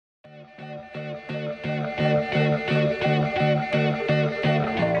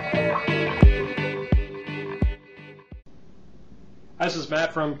Hi, this is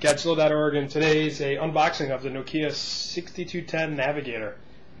Matt from Godzilla.org, and today's a unboxing of the Nokia 6210 Navigator.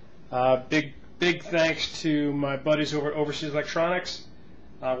 Big thanks to my buddies over at Overseas Electronics.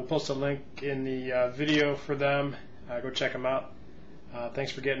 We'll post a link in the video for them. Go check them out.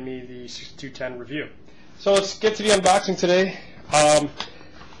 Thanks for getting me the 6210 review. So let's get to the unboxing today.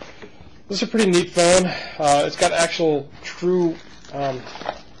 This is a pretty neat phone. It's got actual true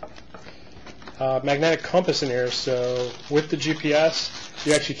magnetic compass in here, so with the GPS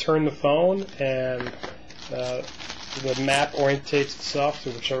you actually turn the phone and the map orientates itself to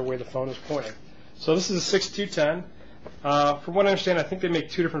whichever way the phone is pointing. So this is a 6210. From what I understand, I think they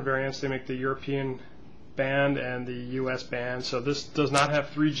make two different variants. They make the European band and the US band. So this does not have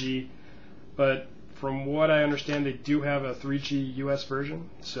 3G, but from what I understand, they do have a 3G US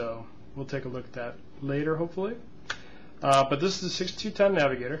version, so we'll take a look at that later, hopefully. But this is a 6210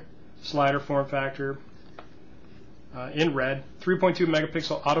 Navigator. Slider form factor, in red, 3.2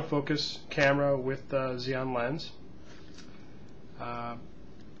 megapixel autofocus camera with Xeon lens.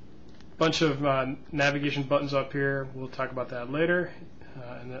 Bunch of navigation buttons up here. We'll talk about that later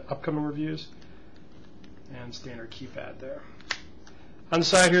in the upcoming reviews. And standard keypad there. On the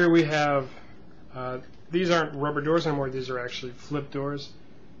side here we have, these aren't rubber doors anymore, these are actually flip doors.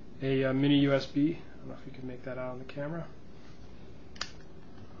 A mini USB, I don't know if you can make that out on the camera.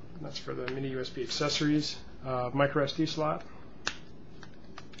 That's for the mini USB accessories, micro SD slot.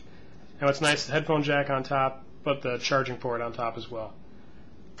 And what's nice, the headphone jack on top, but the charging port on top as well.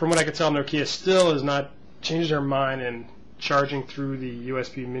 From what I can tell, Nokia still has not changed their mind in charging through the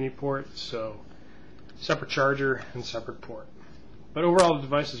USB mini port, so separate charger and separate port. But overall, the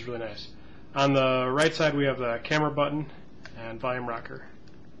device is really nice. On the right side, we have the camera button and volume rocker.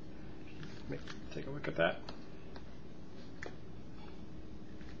 Take a look at that.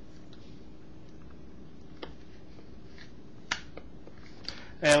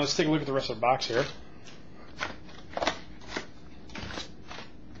 And let's take a look at the rest of the box here.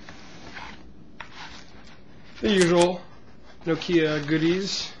 The usual Nokia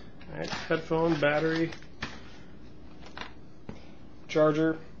goodies, right? Headphone, battery,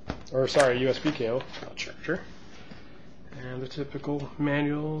 charger, or sorry, USB cable, not charger, and the typical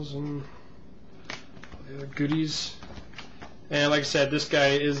manuals and the other goodies. And like I said, this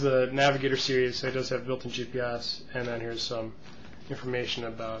guy is the Navigator series, so it does have built-in GPS, and then here's some information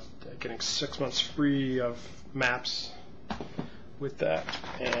about getting 6 months free of maps with that,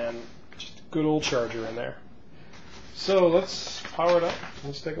 and just a good old charger in there. So let's power it up.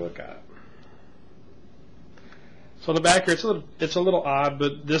 Let's take a look at it. So on the back here, it's a little odd,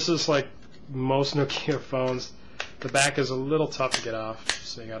 but this is like most Nokia phones. The back is a little tough to get off,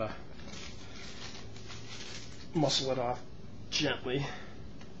 so you gotta muscle it off gently.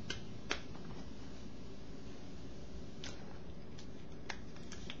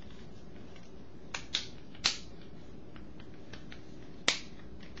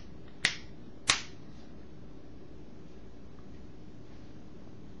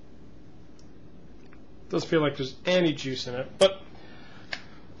 Doesn't feel like there's any juice in it, but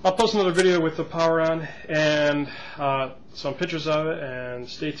I'll post another video with the power on and some pictures of it, and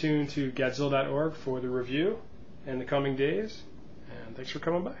stay tuned to Godzilla.org for the review in the coming days, and thanks for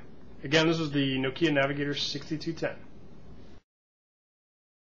coming by. Again, this is the Nokia Navigator 6210.